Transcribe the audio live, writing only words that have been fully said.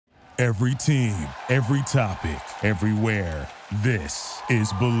Every team, every topic, everywhere. This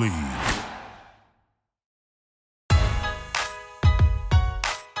is Believe.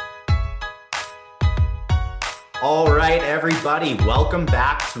 All right, everybody, welcome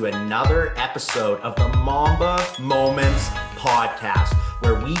back to another episode of the Mamba Moments podcast,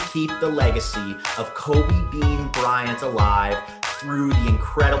 where we keep the legacy of Kobe Bean Bryant alive through the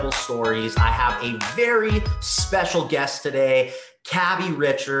incredible stories. I have a very special guest today, Cabby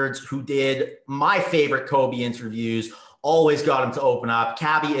Richards, who did my favorite Kobe interviews, always got him to open up.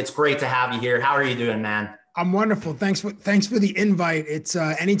 Cabby, it's great to have you here. How are you doing, man? I'm wonderful. Thanks for the invite. It's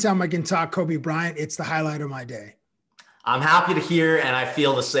anytime I can talk Kobe Bryant, it's the highlight of my day. I'm happy to hear, and I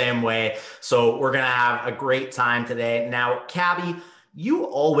feel the same way. So we're going to have a great time today. Now, Cabby, you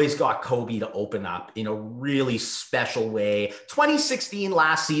always got Kobe to open up in a really special way. 2016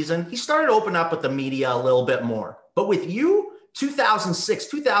 last season, he started to open up with the media a little bit more. But with you, 2006,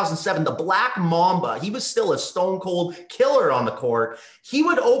 2007, the Black Mamba, he was still a stone cold killer on the court. He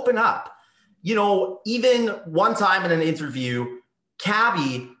would open up. You know, even one time in an interview,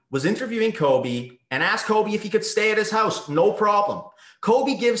 Cabby was interviewing Kobe and asked Kobe if he could stay at his house. No problem.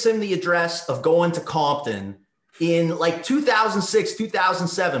 Kobe gives him the address of going to Compton in like 2006,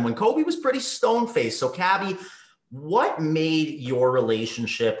 2007, when Kobe was pretty stone-faced. So Cabby, what made your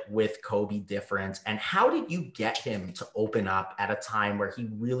relationship with Kobe different, and how did you get him to open up at a time where he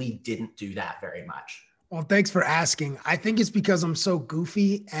really didn't do that very much? Well, thanks for asking. I think it's because I'm so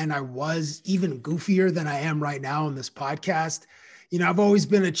goofy, and I was even goofier than I am right now on this podcast. You know, I've always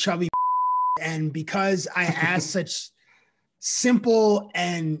been a chubby, and because I ask such simple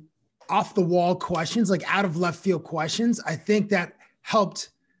and off the wall questions, like out of left field questions, I think that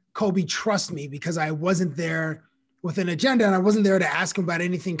helped Kobe trust me because I wasn't there with an agenda and I wasn't there to ask him about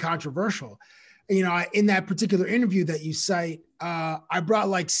anything controversial. You know, in that particular interview that you cite, I brought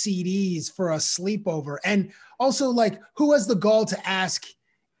like CDs for a sleepover, and also like, who has the gall to ask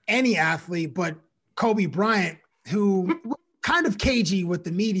any athlete but Kobe Bryant, who kind of cagey with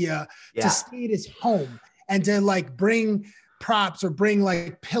the media, to stay at his home and to like bring props or bring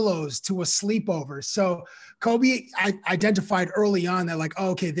like pillows to a sleepover. So Kobe, I identified early on that like, oh,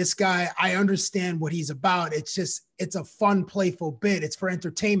 okay, this guy, I understand what he's about. It's a fun, playful bit. It's for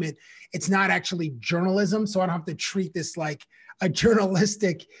entertainment. It's not actually journalism. So I don't have to treat this like a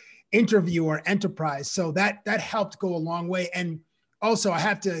journalistic interview or enterprise. So that helped go a long way. And also I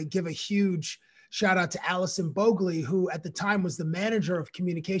have to give a huge shout out to Allison Bogley, who at the time was the manager of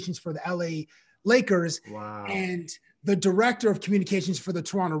communications for the LA Lakers. Wow. And the director of communications for the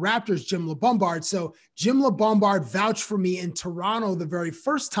Toronto Raptors, Jim LeBombard. So Jim LeBombard vouched for me in Toronto the very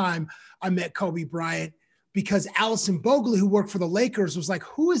first time I met Kobe Bryant, because Allison Bogley, who worked for the Lakers, was like,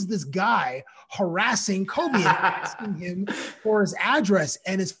 who is this guy harassing Kobe and asking him for his address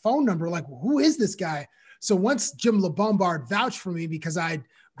and his phone number? Like, who is this guy? So once Jim LeBombard vouched for me, because I'd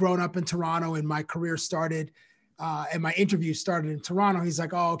grown up in Toronto and my career started and my interview started in Toronto, he's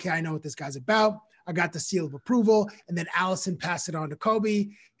like, oh, okay, I know what this guy's about. I got the seal of approval. And then Allison passed it on to Kobe.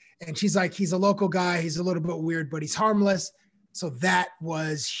 And she's like, he's a local guy. He's a little bit weird, but he's harmless. So that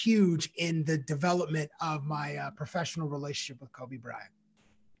was huge in the development of my professional relationship with Kobe Bryant.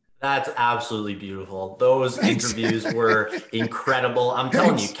 That's absolutely beautiful. Those interviews were incredible. I'm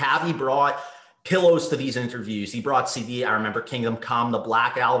telling you, Cabby brought pillows to these interviews. He brought CD. I remember Kingdom Come, the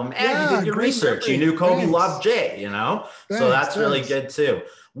Black Album, and you did your research. You knew Kobe loved Jay, you know? So that's really good too.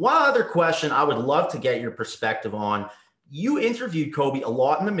 One other question I would love to get your perspective on. You interviewed Kobe a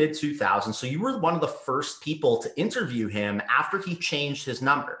lot in the mid 2000s. So you were one of the first people to interview him after he changed his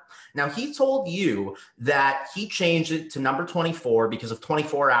number. Now, he told you that he changed it to number 24 because of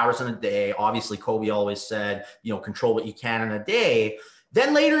 24 hours in a day. Obviously, Kobe always said, you know, control what you can in a day.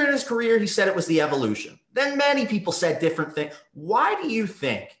 Then later in his career, he said it was the evolution. Then many people said different things. Why do you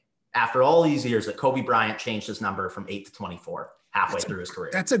think, after all these years, that Kobe Bryant changed his number from 8 to 24 halfway through his career?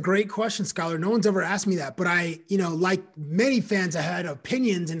 That's a great question, Scholar. No one's ever asked me that. But I, you know, like many fans, I had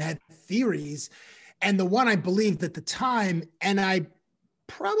opinions and had theories. And the one I believed at the time, and I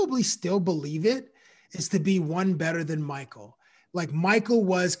probably still believe it, is to be one better than Michael. Like Michael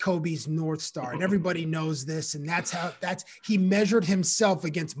was Kobe's North Star, and everybody knows this. And he measured himself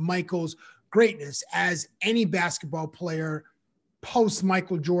against Michael's greatness, as any basketball player post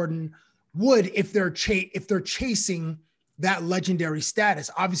Michael Jordan would if they're chasing that legendary status.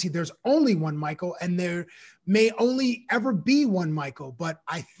 Obviously, there's only one Michael, and there may only ever be one Michael. But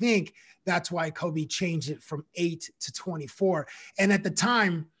I think that's why Kobe changed it from 8 to 24. And at the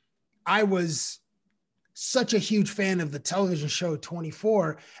time, I was such a huge fan of the television show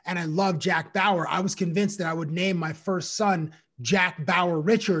 24, and I love Jack Bauer, I was convinced that I would name my first son Jack Bauer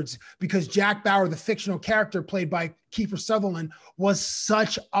Richards, because Jack Bauer, the fictional character played by Kiefer Sutherland, was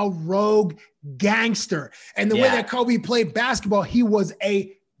such a rogue gangster. And the way that Kobe played basketball, he was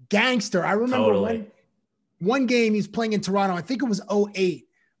a gangster. I remember one game he's playing in Toronto, I think it was 08,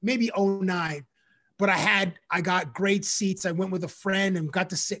 maybe 09, but I got great seats. I went with a friend and got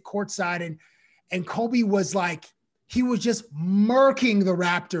to sit courtside, and Kobe was like, he was just murking the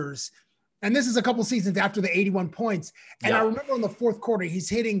Raptors. And this is a couple seasons after the 81 points. And I remember in the fourth quarter, he's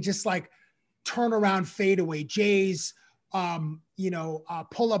hitting just like turnaround fadeaway Jays,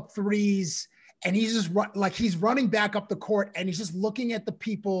 pull up threes. And he's just he's running back up the court, and he's just looking at the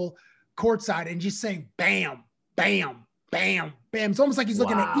people courtside and just saying, bam, bam, bam, bam. It's almost like he's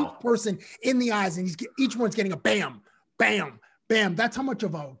looking at each person in the eyes, and each one's getting a bam, bam, bam. That's how much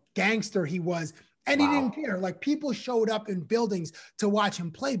of a gangster he was. And he didn't care. Like, people showed up in buildings to watch him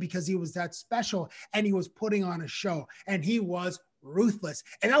play because he was that special, and he was putting on a show, and he was ruthless.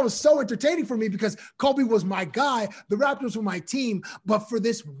 And that was so entertaining for me because Kobe was my guy. The Raptors were my team. But for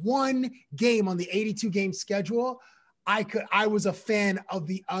this one game on the 82 game schedule, I was a fan of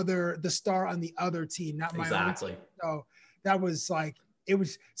the star on the other team, not my own team. So that was like,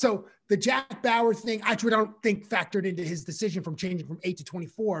 so the Jack Bauer thing, actually, I don't think factored into his decision from changing from 8 to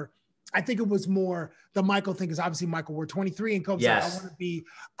 24. I think it was more the Michael thing, because obviously Michael wore 23, and Kobe's like,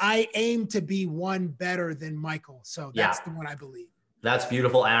 I aim to be one better than Michael. So that's the one I believe. That's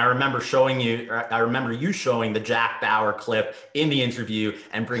beautiful. And I remember you showing the Jack Bauer clip in the interview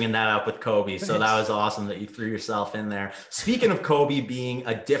and bringing that up with Kobe. So that was awesome that you threw yourself in there. Speaking of Kobe being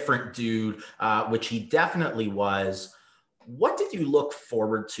a different dude, which he definitely was, what did you look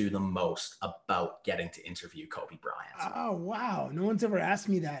forward to the most about getting to interview Kobe Bryant? Oh, wow. No one's ever asked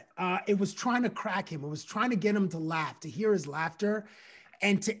me that. It was trying to crack him. It was trying to get him to laugh, to hear his laughter,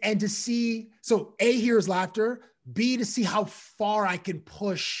 and to see, so A, hear his laughter, B, to see how far I can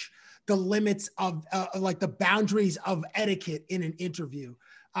push the limits of like the boundaries of etiquette in an interview.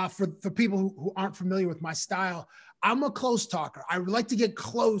 For people who aren't familiar with my style, I'm a close talker. I like to get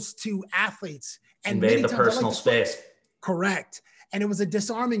close to athletes. And invade the personal space. Correct. And it was a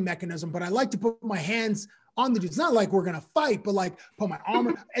disarming mechanism, but I like to put my hands on the dude. It's not like we're going to fight, but like put my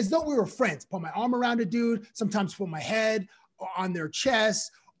arm, as though we were friends, put my arm around a dude, sometimes put my head on their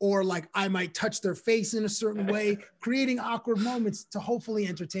chest, or like I might touch their face in a certain way, creating awkward moments to hopefully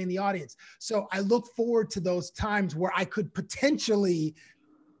entertain the audience. So I look forward to those times where I could potentially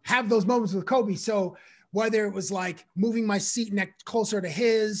have those moments with Kobe. So whether it was like moving my seat next closer to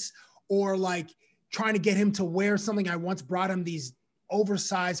his, or like trying to get him to wear something. I once brought him these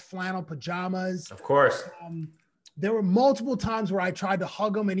oversized flannel pajamas. Of course. There were multiple times where I tried to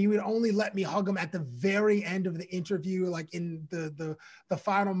hug him, and he would only let me hug him at the very end of the interview, like in the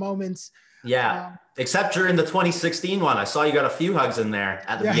final moments. Yeah. Except during the 2016 one, I saw you got a few hugs in there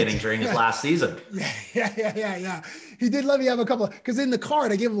at the beginning during his last season. Yeah. He did let me have a couple, because in the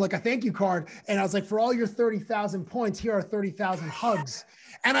card, I gave him like a thank you card. And I was like, for all your 30,000 points, here are 30,000 hugs.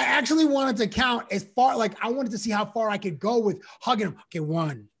 And I actually wanted to count as far, like I wanted to see how far I could go with hugging him. Okay,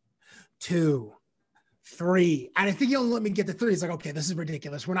 1, 2, 3. And I think he only let me get to 3. He's like, okay, this is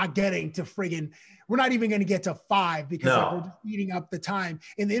ridiculous. We're not getting to we're not even going to get to 5 because like, we're just eating up the time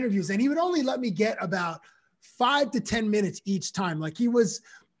in the interviews. And he would only let me get about 5 to 10 minutes each time. Like he was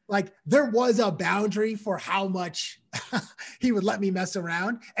like, there was a boundary for how much he would let me mess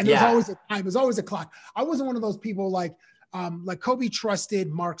around. And there was always a time, there was always a clock. I wasn't one of those people like Kobe trusted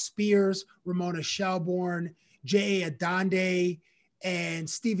Mark Spears, Ramona Shelbourne, J.A. Adande, and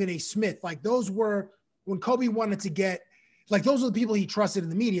Stephen A. Smith. Like those were, when Kobe wanted to get, like those were the people he trusted in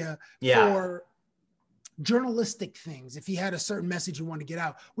the media for journalistic things. If he had a certain message he wanted to get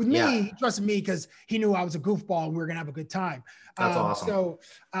out. With me, he trusted me because he knew I was a goofball and we were going to have a good time. That's awesome. So,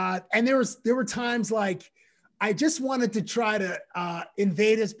 and there were times like, I just wanted to try to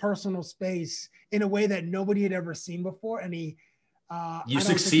invade his personal space in a way that nobody had ever seen before. And you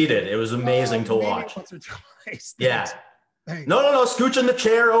succeeded. It was amazing to watch. Once or twice. Yeah. Thanks. No, scooching the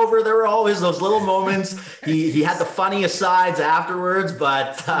chair over. There were always those little moments. He had the funniest sides afterwards,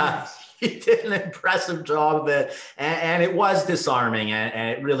 but he did an impressive job of it. And it was disarming.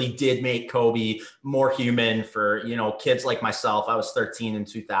 And it really did make Kobe more human for, kids like myself. I was 13 in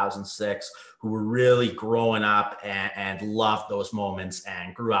 2006, who were really growing up and loved those moments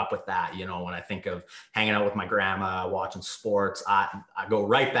and grew up with that. You know, when I think of hanging out with my grandma, watching sports, I go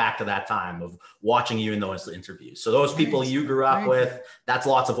right back to that time of watching you in those interviews. So those people you grew up with, that's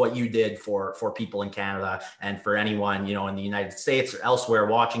lots of what you did for people in Canada. And for anyone, you know, in the United States or elsewhere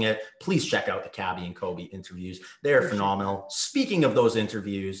watching it, please check out the Cabby and Kobe interviews. They're phenomenal. Speaking of those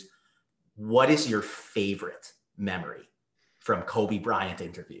interviews, what is your favorite memory from Kobe Bryant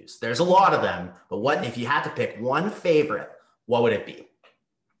interviews? There's a lot of them, but what if you had to pick one favorite, what would it be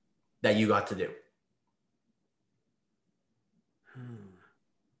that you got to do?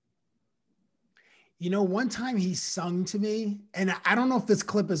 You know, one time he sung to me, and I don't know if this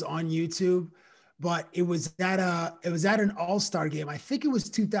clip is on YouTube, but it was at an All-Star game. I think it was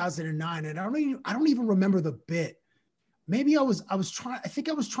 2009, and I don't even remember the bit. Maybe I was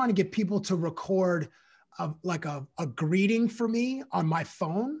trying to get people to record a greeting for me on my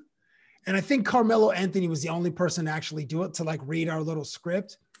phone. And I think Carmelo Anthony was the only person to actually do it, to like read our little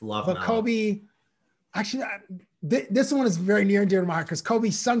script. But Kobe, actually, this one is very near and dear to my heart because Kobe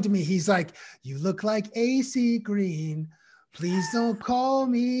sung to me. He's like, "You look like AC Green. Please don't call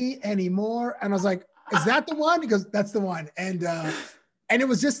me anymore." And I was like, "Is that the one?" He goes, "That's the one." And it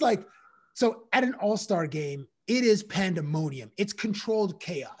was just like, so at an All-Star game, it is pandemonium. It's controlled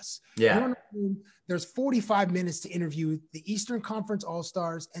chaos. Yeah. There's 45 minutes to interview the Eastern Conference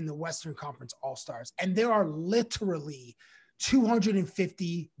All-Stars and the Western Conference All-Stars. And there are literally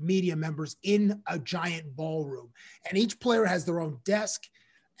 250 media members in a giant ballroom. And each player has their own desk.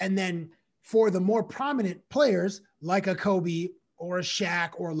 And then for the more prominent players, like a Kobe or a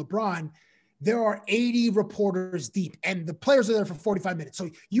Shaq or a LeBron, there are 80 reporters deep. And the players are there for 45 minutes. So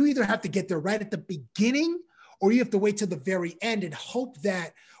you either have to get there right at the beginning, or you have to wait till the very end and hope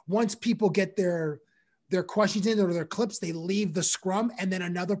that once people get their questions in or their clips, they leave the scrum and then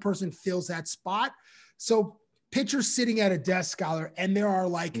another person fills that spot. So pitchers sitting at a desk, Scholar, and there are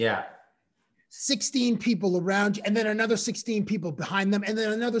like 16 people around you, and then another 16 people behind them, and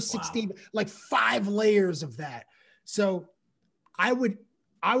then another 16, like 5 layers of that. So I would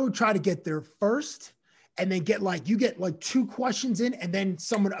try to get there first, and then get like 2 questions in, and then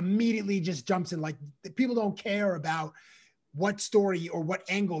someone immediately just jumps in. Like, people don't care about what story or what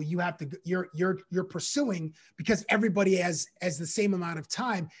angle you're pursuing, because everybody has the same amount of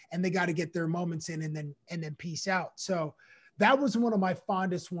time, and they got to get their moments in and then peace out. So that was one of my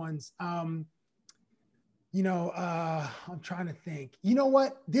fondest ones. I'm trying to think. You know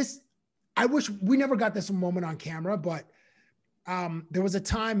what? I wish we never got this moment on camera, but there was a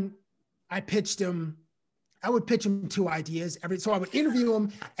time I would pitch him 2 ideas so I would interview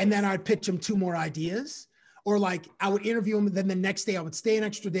him, and then I'd pitch him 2 more ideas. Or like I would interview him, then the next day I would stay an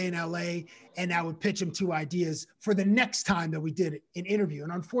extra day in LA, and I would pitch him 2 ideas for the next time that we did an interview.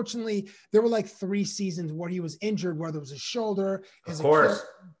 And unfortunately, there were like 3 seasons where he was injured, whether it was his shoulder, his Achilles,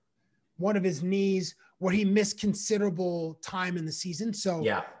 one of his knees, where he missed considerable time in the season. So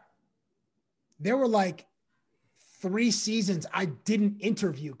there were like 3 seasons I didn't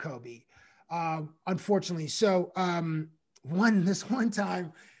interview Kobe, unfortunately. So this one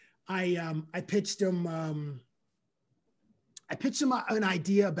time, I pitched him an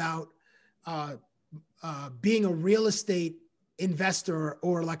idea about being a real estate investor,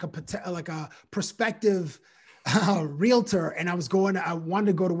 or like a prospective realtor, and I wanted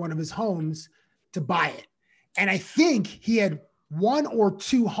to go to one of his homes to buy it, and I think he had 1 or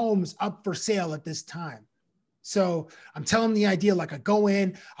 2 homes up for sale at this time. So I'm telling him the idea, like I go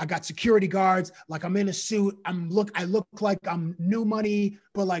in, I got security guards, like I'm in a suit. I look like I'm new money,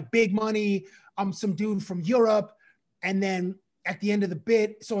 but like big money. I'm some dude from Europe. And then at the end of the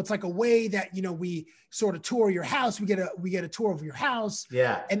bit, so it's like a way that, we sort of tour your house. We get a tour of your house.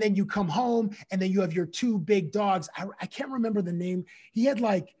 Yeah. And then you come home, and then you have your 2 big dogs. I can't remember the name. He had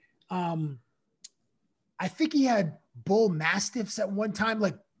like, I think he had bull mastiffs at one time,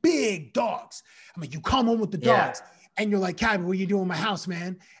 like big dogs. I mean, you come home with the dogs, and you're like, "Cabby, what are you doing in my house,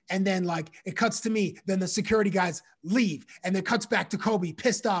 man?" And then like it cuts to me. Then the security guys leave, and then cuts back to Kobe,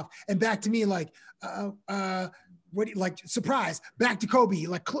 pissed off, and back to me like, what? Like surprise, back to Kobe,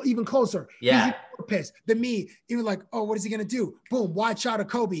 like even closer. Yeah. He's even pissed than me. Even like, oh, what is he gonna do? Boom, wide shot of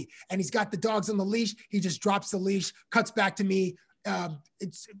Kobe, and he's got the dogs on the leash. He just drops the leash, cuts back to me.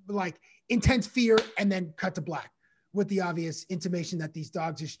 It's like intense fear, and then cut to black, with the obvious intimation that these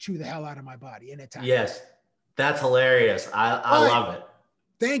dogs just chew the hell out of my body and attack. Yes, that's hilarious. I love it.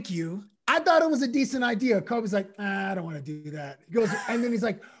 Thank you. I thought it was a decent idea. Kobe's like, I don't want to do that. He goes, and then he's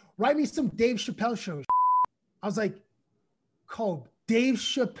like, write me some Dave Chappelle show. I was like, Kobe, Dave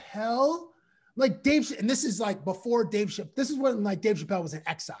Chappelle? Like and this is like before Dave Chappelle. This is when like Dave Chappelle was in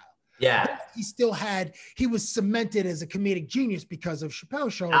exile. Yeah. He was cemented as a comedic genius because of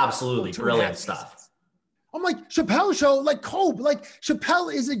Chappelle Show. Absolutely. Brilliant stuff. I'm like, Chappelle Show, like Kobe, like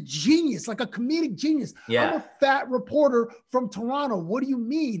Chappelle is a genius, like a comedic genius. Yeah. I'm a fat reporter from Toronto. What do you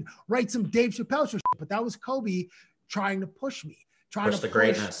mean? Write some Dave Chappelle Show shit. But that was Kobe trying to push me, push the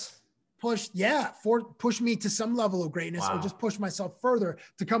greatness. Push me to some level of greatness, or just push myself further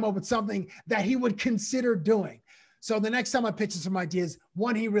to come up with something that he would consider doing. So the next time I pitched some ideas,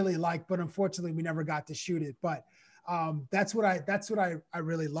 one he really liked, but unfortunately we never got to shoot it. But that's what I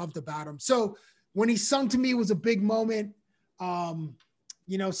really loved about him. So when he sung to me was a big moment.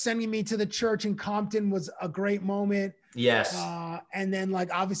 Sending me to the church in Compton was a great moment. Yes. And then like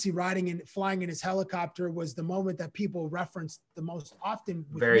obviously flying in his helicopter was the moment that people referenced the most often.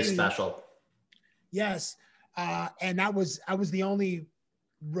 Very special. Yes. And I was the only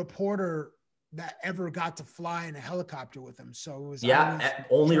reporter that ever got to fly in a helicopter with him. So it was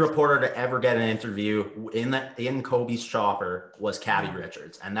only reporter to ever get an interview in Kobe's chopper was Cabby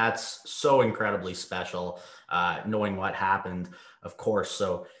Richards. And that's so incredibly special, knowing what happened, of course.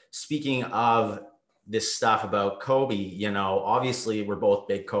 So speaking of this stuff about Kobe, obviously we're both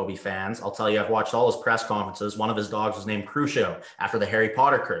big Kobe fans. I'll tell you, I've watched all his press conferences. One of his dogs was named Crucio after the Harry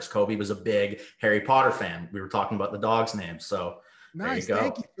Potter curse. Kobe was a big Harry Potter fan. We were talking about the dog's name. So nice.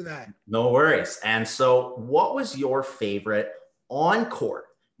 Thank you for that. No worries. And so what was your favorite on-court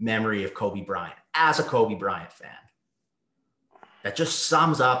memory of Kobe Bryant as a Kobe Bryant fan? That just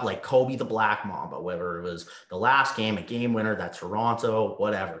sums up like Kobe the Black Mamba, whether it was the last game, a game winner, that Toronto,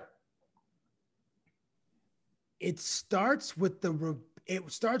 whatever. It starts with the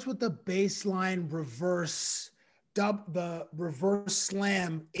baseline reverse the reverse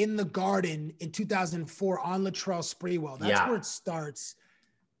slam in the Garden in 2004 on Latrell Sprewell. That's where it starts.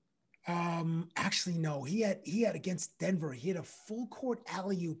 Actually, no, he had against Denver. He had a full court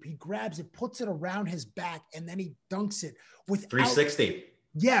alley-oop. He grabs it, puts it around his back, and then he dunks it with 360.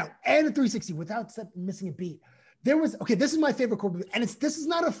 Yeah, and a 360 without missing a beat. This is my favorite court, and this is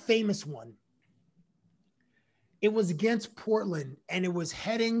not a famous one. It was against Portland, and it was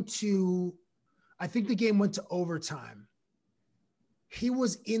heading to, I think the game went to overtime. He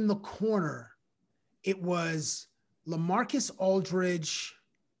was in the corner. It was LaMarcus Aldridge.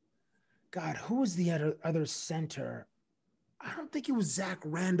 God, who was the other center? I don't think it was Zach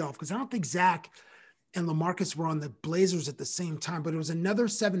Randolph, because I don't think Zach and LaMarcus were on the Blazers at the same time, but it was another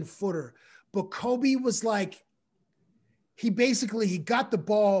 7-footer. But Kobe was like, he got the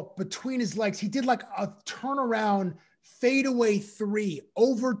ball between his legs. He did like a turnaround fadeaway 3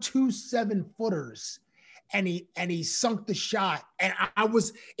 over 2 7-footers. And he sunk the shot. And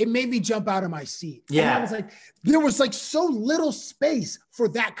it made me jump out of my seat. Yeah. And I was like, there was like so little space for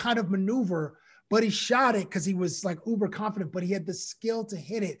that kind of maneuver, but he shot it because he was like uber confident, but he had the skill to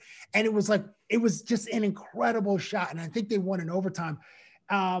hit it. And it was just an incredible shot. And I think they won in overtime.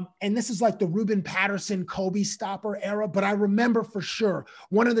 And this is like the Ruben Patterson, Kobe stopper era. But I remember for sure,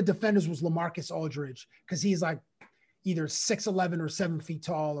 one of the defenders was LaMarcus Aldridge, because he's like either 6'11" or 7 feet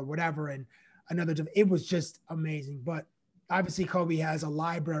tall or whatever. And it was just amazing. But obviously Kobe has a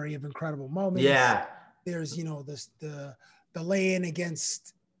library of incredible moments. Yeah. There's, the lay-in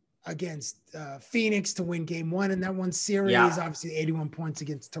against Phoenix to win game 1 in that one series. Yeah. Obviously 81 points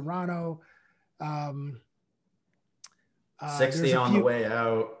against Toronto. 60 on the way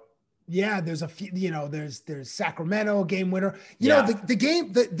out. Yeah, there's a few, there's Sacramento game winner.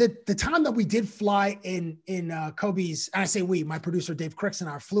 The time that we did fly in Kobe's, and I say we, my producer Dave Cricks and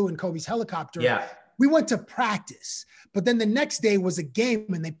I flew in Kobe's helicopter. Yeah. We went to practice, but then the next day was a game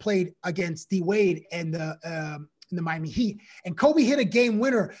and they played against D Wade and the Miami Heat. And Kobe hit a game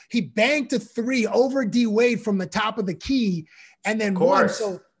winner. He banked a 3 over D Wade from the top of the key and then won.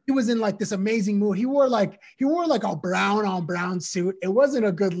 So he was in like this amazing mood. He wore like a brown on brown suit. It wasn't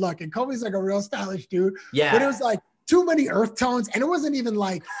a good look. And Kobe's like a real stylish dude. Yeah. But it was like too many earth tones. And it wasn't even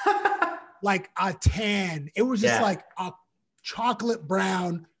like a tan. It was just like a chocolate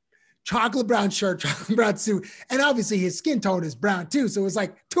brown shirt, chocolate brown suit. And obviously his skin tone is brown too. So it was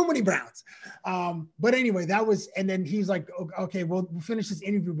like too many browns. But anyway, and then he's like, okay, we'll finish this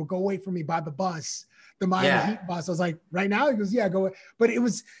interview, but go wait for me by the bus. The Miami Heat bus. I was like, right now? He goes, yeah, go. But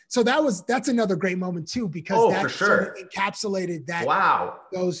that's another great moment too, because that sort of encapsulated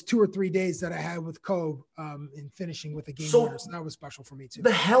those 2 or 3 days that I had with Kobe in finishing with a game winner. So that was special for me too.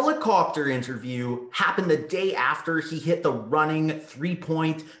 The helicopter interview happened the day after he hit the running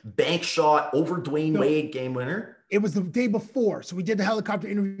 3-point bank shot over Dwayne Wade game winner. it was the day before. So we did the helicopter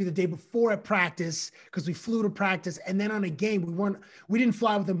interview the day before at practice because we flew to practice. And then on a game, we didn't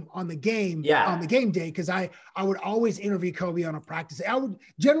fly with him on the game, on the game day. Cause I would always interview Kobe on a practice day. I would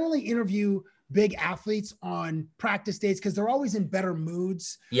generally interview big athletes on practice days because they're always in better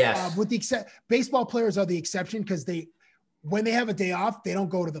moods. Yes. With the baseball players are the exception because when they have a day off, they don't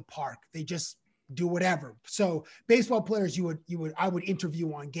go to the park. They just do whatever. So baseball players, I would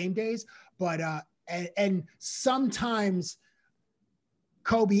interview on game days, but and sometimes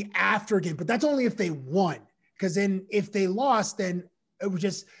Kobe after a game, but that's only if they won. Because then if they lost, then it was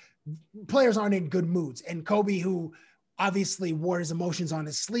just players aren't in good moods. And Kobe, who obviously wore his emotions on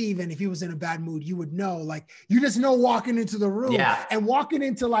his sleeve, and if he was in a bad mood, you would know. Like you just know walking into the room and walking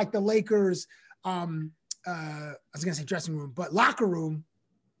into like the Lakers. I was gonna say dressing room, but locker room.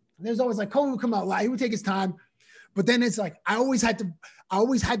 There's always like Kobe would come out loud. He would take his time, but then it's like I always had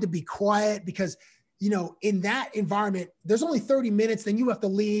to be quiet because, you know, in that environment, there's only 30 minutes. Then you have to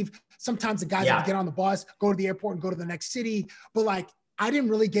leave. Sometimes the guys have to get on the bus, go to the airport, and go to the next city. But like I didn't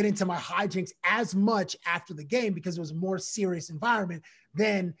really get into my hijinks as much after the game because it was a more serious environment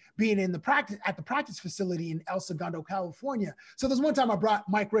than being at the practice facility in El Segundo, California. So there's one time I brought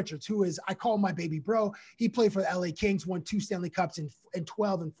Mike Richards, I call my baby bro. He played for the LA Kings, won 2 Stanley Cups in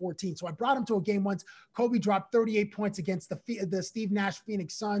 12 and 14. So I brought him to a game once. Kobe dropped 38 points against the Steve Nash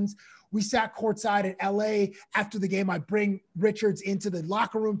Phoenix Suns. We sat courtside in LA. After the game, I bring Richards into the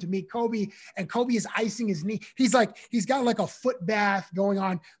locker room to meet Kobe, and Kobe is icing his knee. He's got like a foot bath going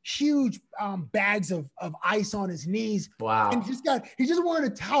on, huge bags of ice on his knees. Wow. And he just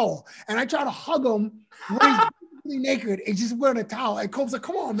wanted a towel. And I try to hug him when he's completely naked and just wearing a towel. And Kobe's like,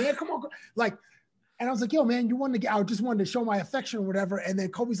 come on, man, come on. Like, and I was like, yo, man, I just wanted to show my affection or whatever. And then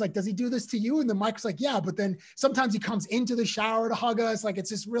Kobe's like, does he do this to you? And then Mike's like, yeah. But then sometimes he comes into the shower to hug us. Like, it's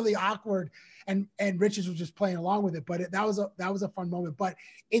just really awkward. And Richards was just playing along with it. But that was a fun moment. But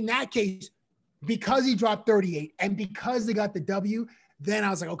in that case, because he dropped 38 and because they got the W, then I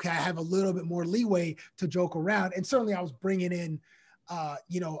was like, okay, I have a little bit more leeway to joke around. And certainly I was bringing in, I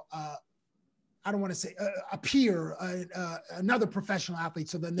don't want to say a peer, another professional athlete.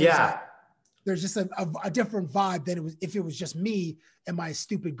 So then there's just a different vibe than it was if it was just me and my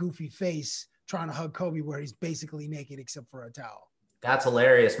stupid goofy face trying to hug Kobe where he's basically naked except for a towel. That's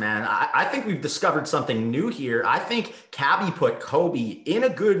hilarious, man. I think we've discovered something new here. I think Cabby put Kobe in a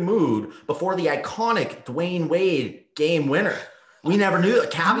good mood before the iconic Dwayne Wade game winner. We never knew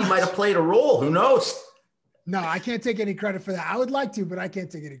that Cabby might have played a role. Who knows? No, I can't take any credit for that. I would like to, but I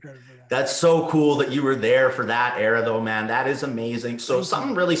can't take any credit for that. That's so cool that you were there for that era, though, man. That is amazing. So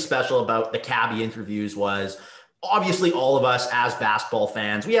something really special about the Cabby interviews was obviously all of us as basketball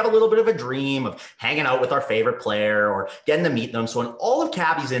fans, we have a little bit of a dream of hanging out with our favorite player or getting to meet them. So in all of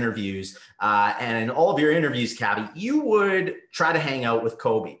Cabby's interviews and in all of your interviews, Cabby, you would try to hang out with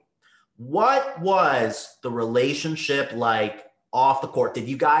Kobe. What was the relationship like off the court? Did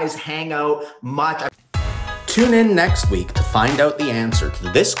you guys hang out much? Tune in next week to find out the answer to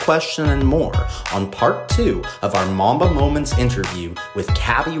this question and more on part 2 of our Mamba Moments interview with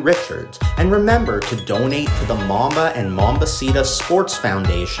Cabby Richards. And remember to donate to the Mamba and Mambacita Sports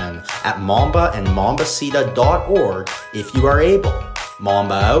Foundation at mambaandmambacita.org if you are able.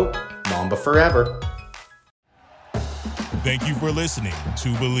 Mamba out, Mamba forever. Thank you for listening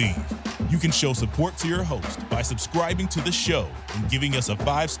to Believe. You can show support to your host by subscribing to the show and giving us a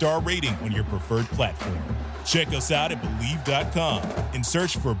 5-star rating on your preferred platform. Check us out at Believe.com and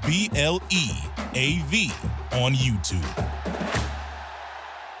search for BLEAV on YouTube.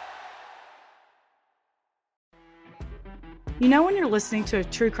 You know when you're listening to a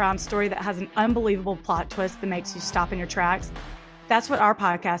true crime story that has an unbelievable plot twist that makes you stop in your tracks? That's what our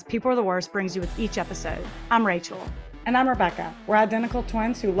podcast, People Are the Worst, brings you with each episode. I'm Rachel. And I'm Rebecca. We're identical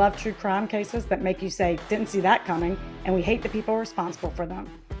twins who love true crime cases that make you say, didn't see that coming, and we hate the people responsible for them.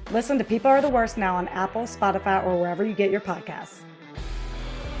 Listen to People Are the Worst now on Apple, Spotify, or wherever you get your podcasts.